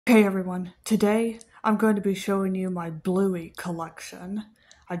Hey everyone, today I'm going to be showing you my Bluey collection.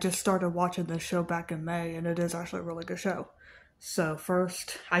 I just started watching this show back in May and it is actually a really good show. So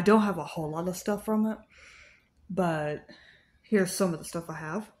first, I don't have a whole lot of stuff from it, but here's some of the stuff I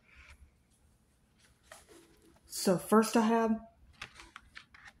have. So first I have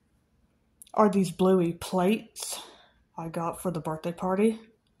are these Bluey plates I got for the birthday party.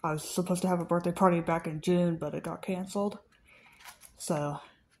 I was supposed to have a birthday party back in June, but it got canceled. So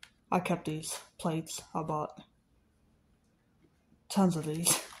I kept these plates. I bought tons of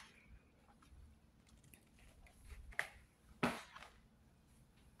these.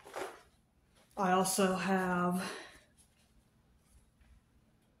 I also have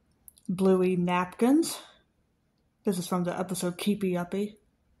Bluey napkins. This is from the episode Keepy Uppy.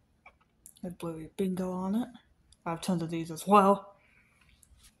 There's Bluey bingo on it. I have tons of these as well.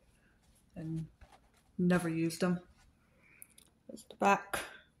 And never used them. There's the back.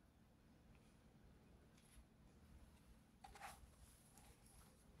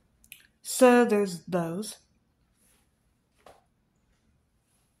 So there's those.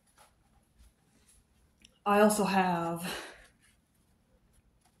 I also have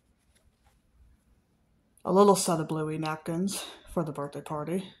a little set of Bluey napkins for the birthday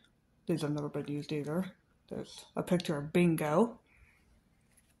party. These have never been used either. There's a picture of Bingo.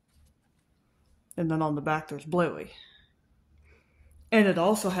 And then on the back there's Bluey. And it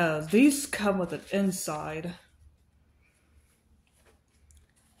also has, these come with an inside.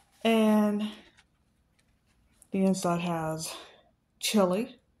 And the inside has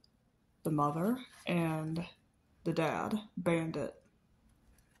Chili, the mother, and the dad, Bandit.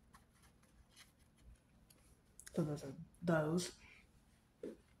 So those are those.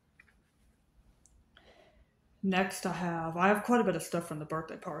 Next I have quite a bit of stuff from the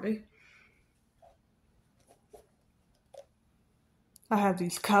birthday party. I have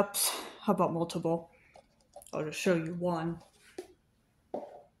these cups. I bought multiple. I'll just show you one.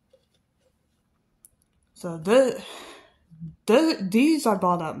 So these I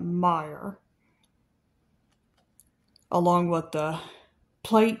bought at Meijer, along with the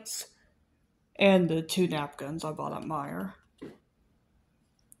plates and the 2 napkins I bought at Meijer.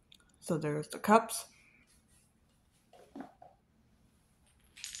 So there's the cups.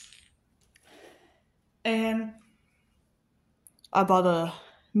 And I bought a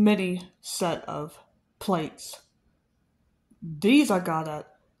mini set of plates. These I got at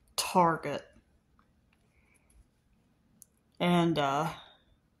Target. And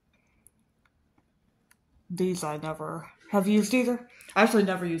these I never have used either. I actually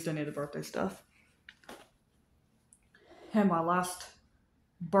never used any of the birthday stuff. And my last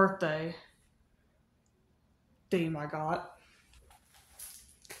birthday theme I got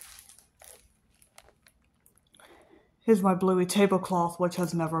is my Bluey tablecloth, which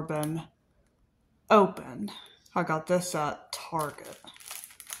has never been opened. I got this at Target.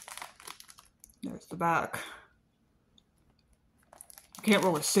 There's the back. You can't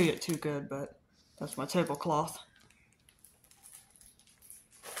really see it too good, but that's my tablecloth.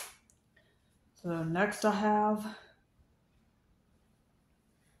 So next I have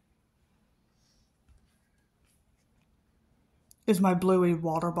is my Bluey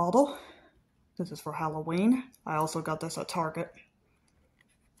water bottle. This is for Halloween. I also got this at Target.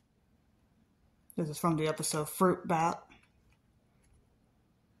 This is from the episode Fruit Bat.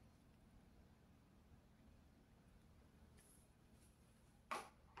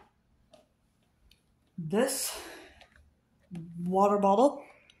 This water bottle,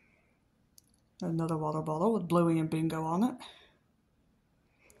 another water bottle with Bluey and Bingo on it.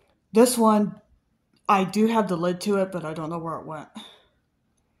 This one, I do have the lid to it, but I don't know where it went.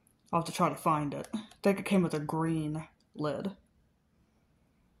 I'll have to try to find it. I think it came with a green lid.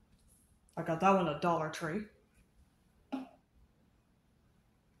 I got that one at Dollar Tree.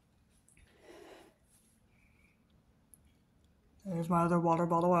 There's my other water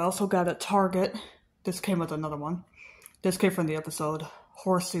bottle. I also got at Target. This came with another one. This came from the episode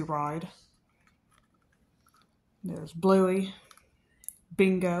Horsey Ride. There's Bluey,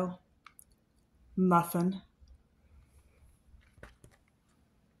 Bingo, Muffin,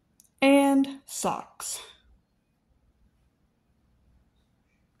 and socks.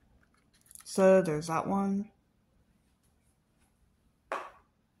 So there's that one.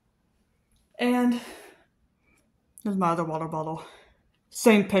 And there's my other water bottle.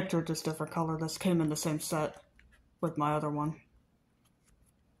 Same picture, just different color. This came in the same set with my other one.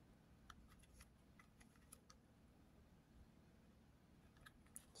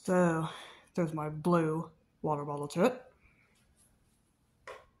 So there's my blue water bottle to it.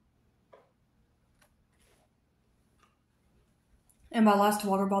 And my last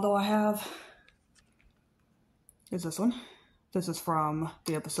water bottle I have is this one. This is from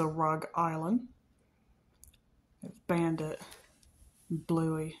the episode Rug Island. It's Bandit,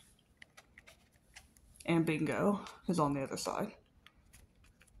 Bluey, and Bingo is on the other side.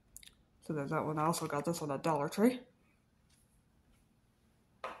 So there's that one. I also got this one at Dollar Tree.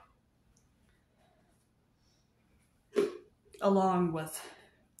 Along with,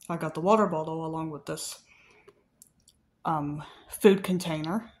 I got the water bottle along with this food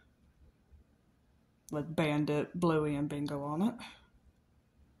container with Bandit, Bluey, and Bingo on it.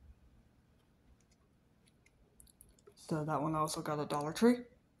 So that one I also got at Dollar Tree.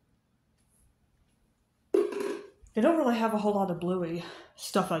 They don't really have a whole lot of Bluey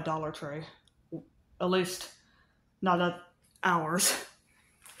stuff at Dollar Tree. At least, not at ours.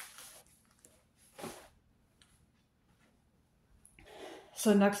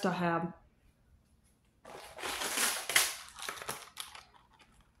 So next I have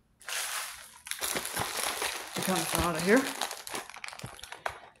to come out of here.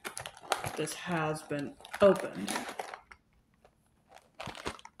 This has been opened.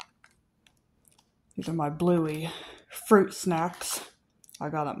 These are my Bluey fruit snacks I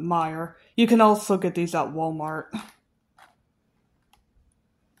got at Meijer. You can also get these at Walmart.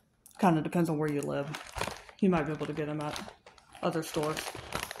 Kind of depends on where you live. You might be able to get them at other stores.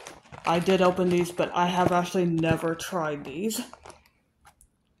 I did open these, but I have actually never tried these.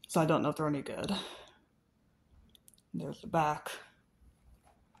 So I don't know if they're any good. There's the back.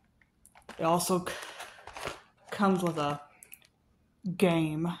 It also comes with a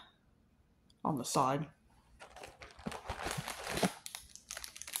game on the side.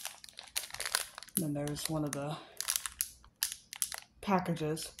 Then there's one of the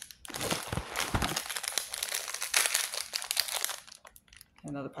packages.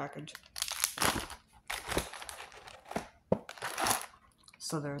 Another package.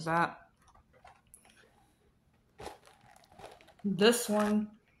 So there's that. This one,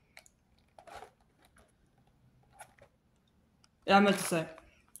 yeah, I meant to say,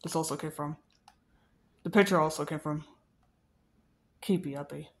 this also came from, the picture also came from Keepy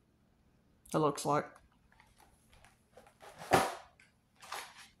Uppy, it looks like.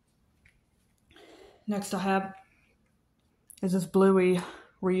 Next I have is this Bluey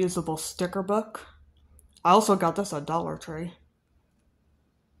reusable sticker book. I also got this at Dollar Tree,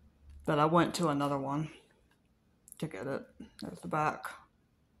 but I went to another one to get it. There's the back.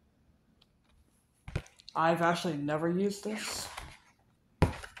 I've actually never used this.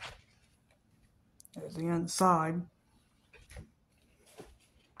 There's the inside.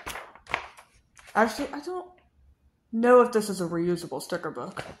 Actually, I don't know if this is a reusable sticker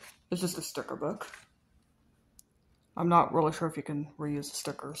book. It's just a sticker book. I'm not really sure if you can reuse the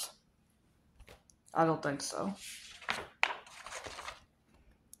stickers. I don't think so.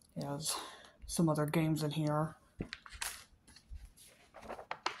 There's some other games in here.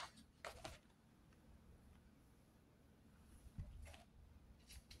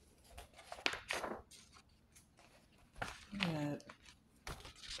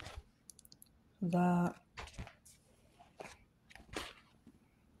 That.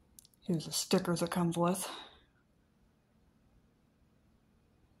 Here's the stickers it comes with.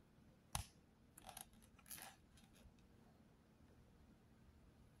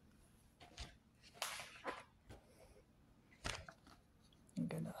 I'm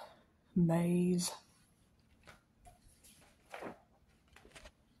gonna maze.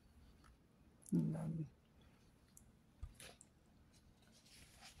 And then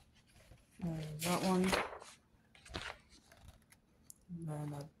there's that one. And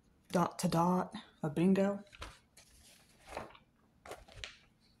then a dot to dot, a bingo.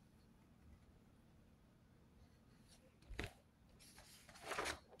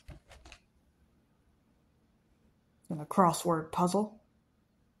 And a crossword puzzle.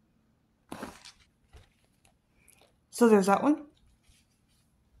 So there's that one.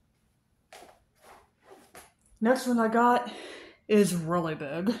 Next one I got is really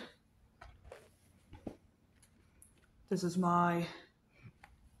big. This is my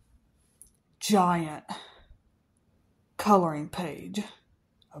giant coloring page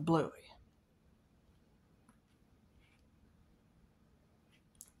of Bluey.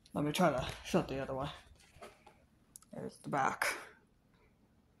 Let me try to shut the other way. There's the back.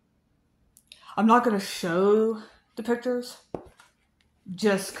 I'm not going to show the pictures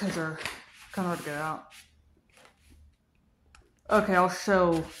just because they're kind of hard to get out. Okay, I'll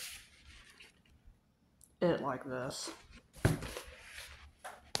show it like this.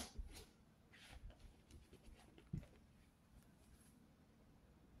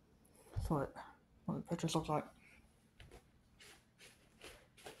 That's what the pictures look like.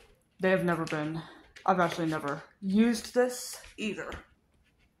 They have never been, I've actually never used this either.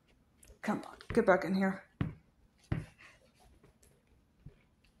 Come on, get back in here.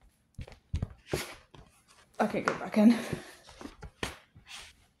 I can't get back in.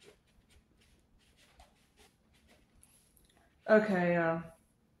 Okay,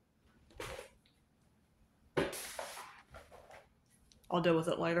 I'll deal with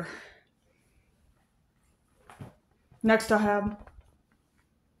it later. Next I have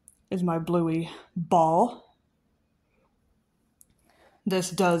is my Bluey ball. This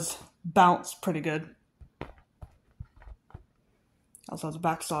does bounce pretty good. Also has a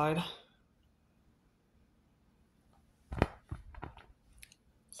backside.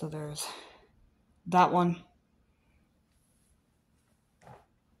 So there's that one.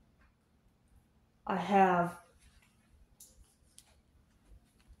 I have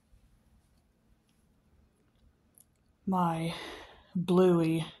my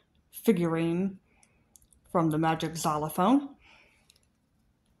Bluey figurine from the Magic Xylophone.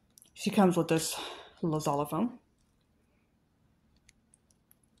 She comes with this little xylophone.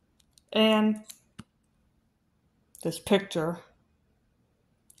 And this picture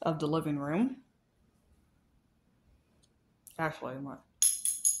of the living room. Actually, my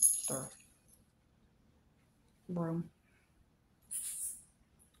room.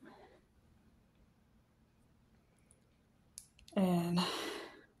 And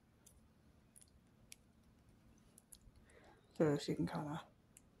so she can kind of,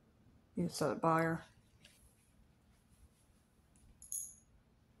 you can set it by her.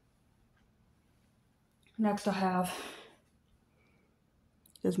 Next I have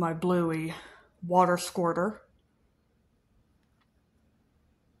is my Bluey water squirter.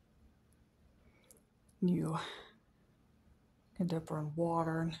 You can dip her in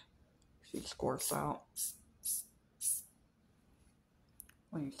water and she squirts out.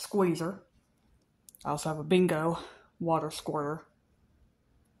 When you squeeze her. I also have a Bingo water squirter.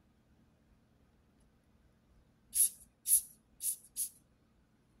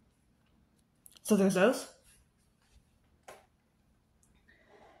 So there's those.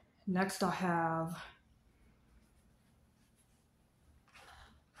 Next I have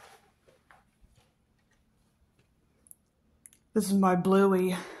this is my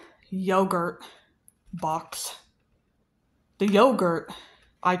Bluey yogurt box. The yogurt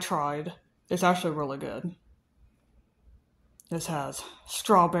I tried is actually really good. This has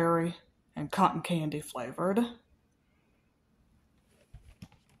strawberry and cotton candy flavored.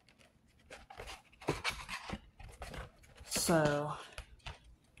 So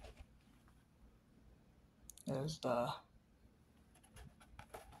there's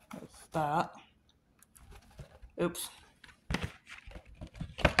that. Oops.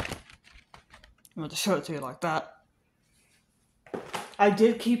 I'm going to show it to you like that. I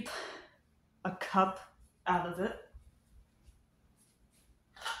did keep a cup out of it.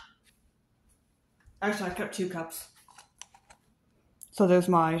 Actually, I kept 2 cups. So there's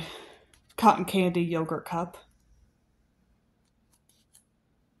my cotton candy yogurt cup.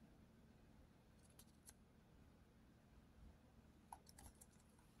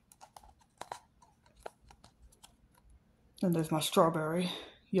 And there's my strawberry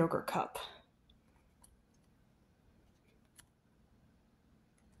yogurt cup.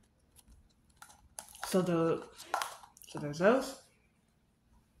 So there's those.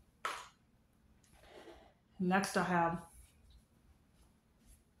 Next I have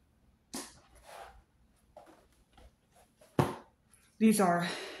these are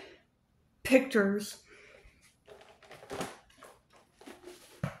pictures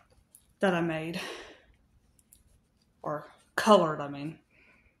that I made. Or colored, I mean.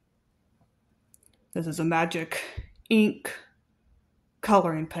 This is a magic ink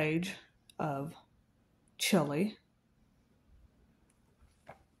coloring page of Chili.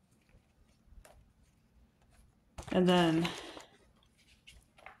 And then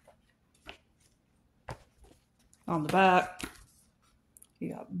on the back,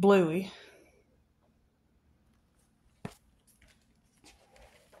 you got Bluey.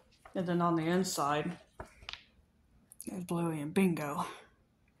 And then on the inside, there's Bluey and Bingo.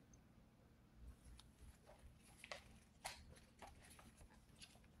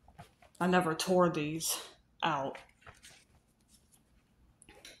 I never tore these out.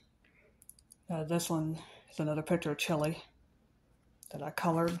 This one is another picture of Chili that I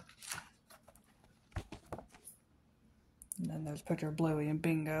colored. And then there's a picture of Bluey and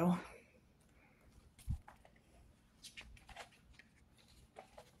Bingo.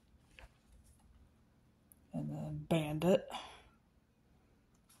 And then Bandit.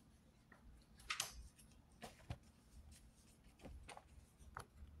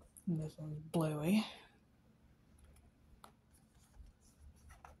 And this one's Bluey.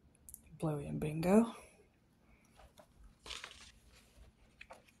 Bluey and Bingo.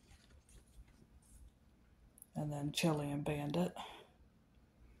 And then Chili and Bandit.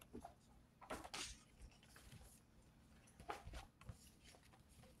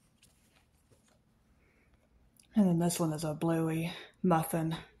 And then this one is a Bluey,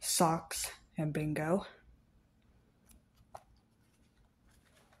 Muffin, Socks, and Bingo.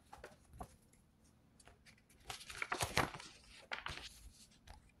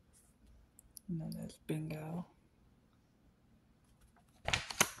 And then there's Bingo.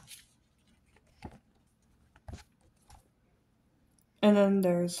 And then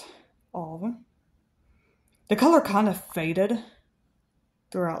there's all of them. The color kind of faded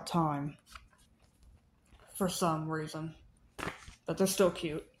throughout time for some reason, but they're still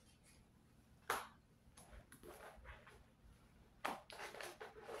cute.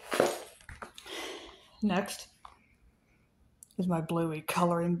 Next is my Bluey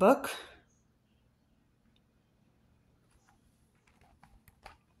coloring book.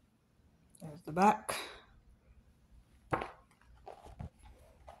 There's the back.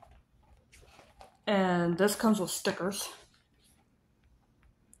 And this comes with stickers.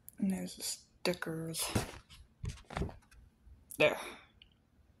 And there's the stickers. There.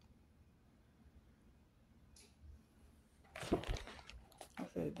 I'll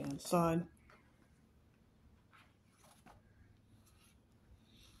show you the inside.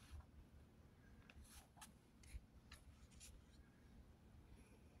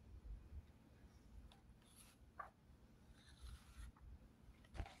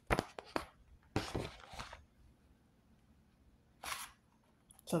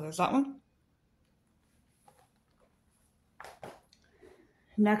 So there's that one.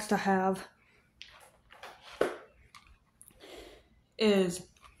 Next I have is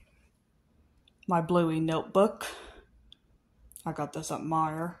my Bluey notebook. I got this at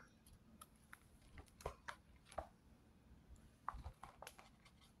Meijer.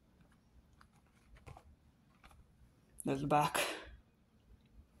 There's the back.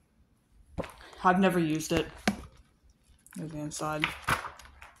 I've never used it. There's the inside.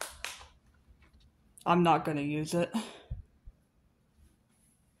 I'm not going to use it.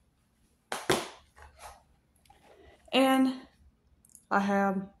 And I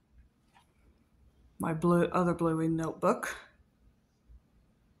have my other Bluey notebook.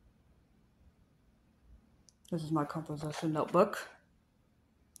 This is my composition notebook.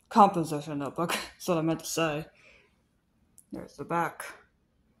 Composition notebook, that's what I meant to say. There's the back.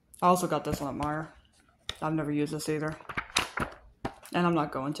 I also got this one at Meijer. I've never used this either. And I'm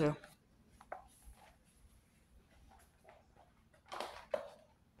not going to.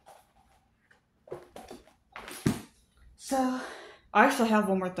 So, I actually have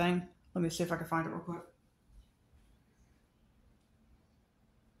one more thing. Let me see if I can find it real quick.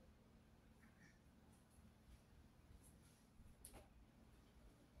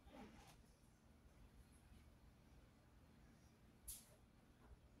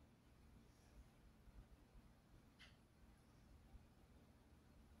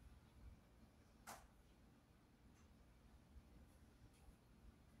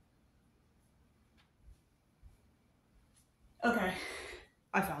 Okay,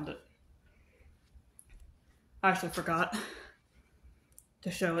 I found it. I actually forgot to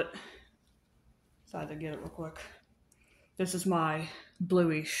show it, so I had to get it real quick. This is my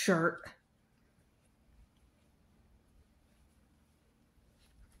Bluey shirt.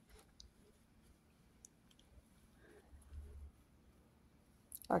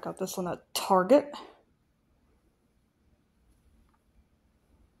 I got this one at Target.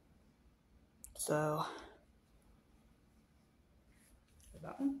 So,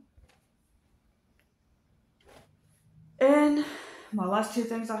 that one. And my last two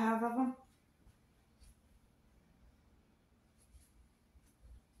things I have of them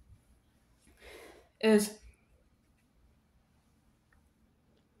is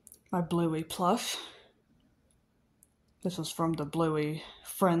my Bluey plush. This was from the Bluey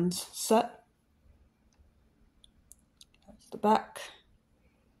Friends set. That's the back.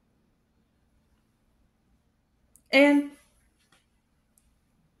 And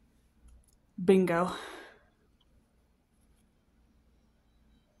Bingo.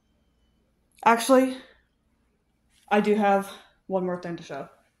 Actually, I do have one more thing to show.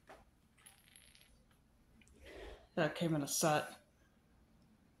 That came in a set.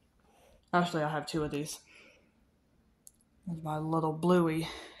 Actually, I have two of these. There's my little Bluey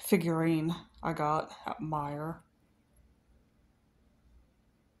figurine I got at Meijer.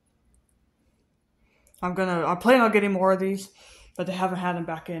 I plan on getting more of these. but they haven't had them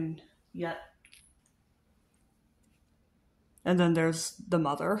back in yet. And then there's the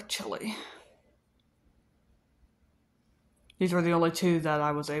mother, Chili. These were the only two that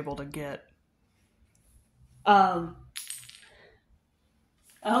I was able to get. I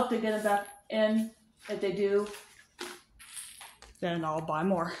hope they get them back in. If they do, then I'll buy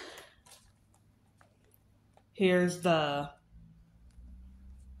more. Here's the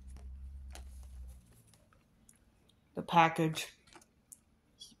packages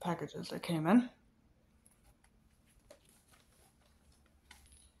that came in.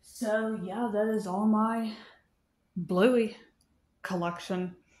 So yeah, that is all my Bluey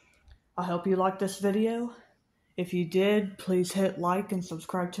collection. I hope you liked this video. If you did, please hit like and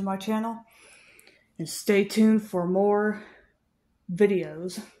subscribe to my channel. And stay tuned for more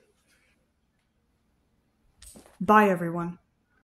videos. Bye everyone.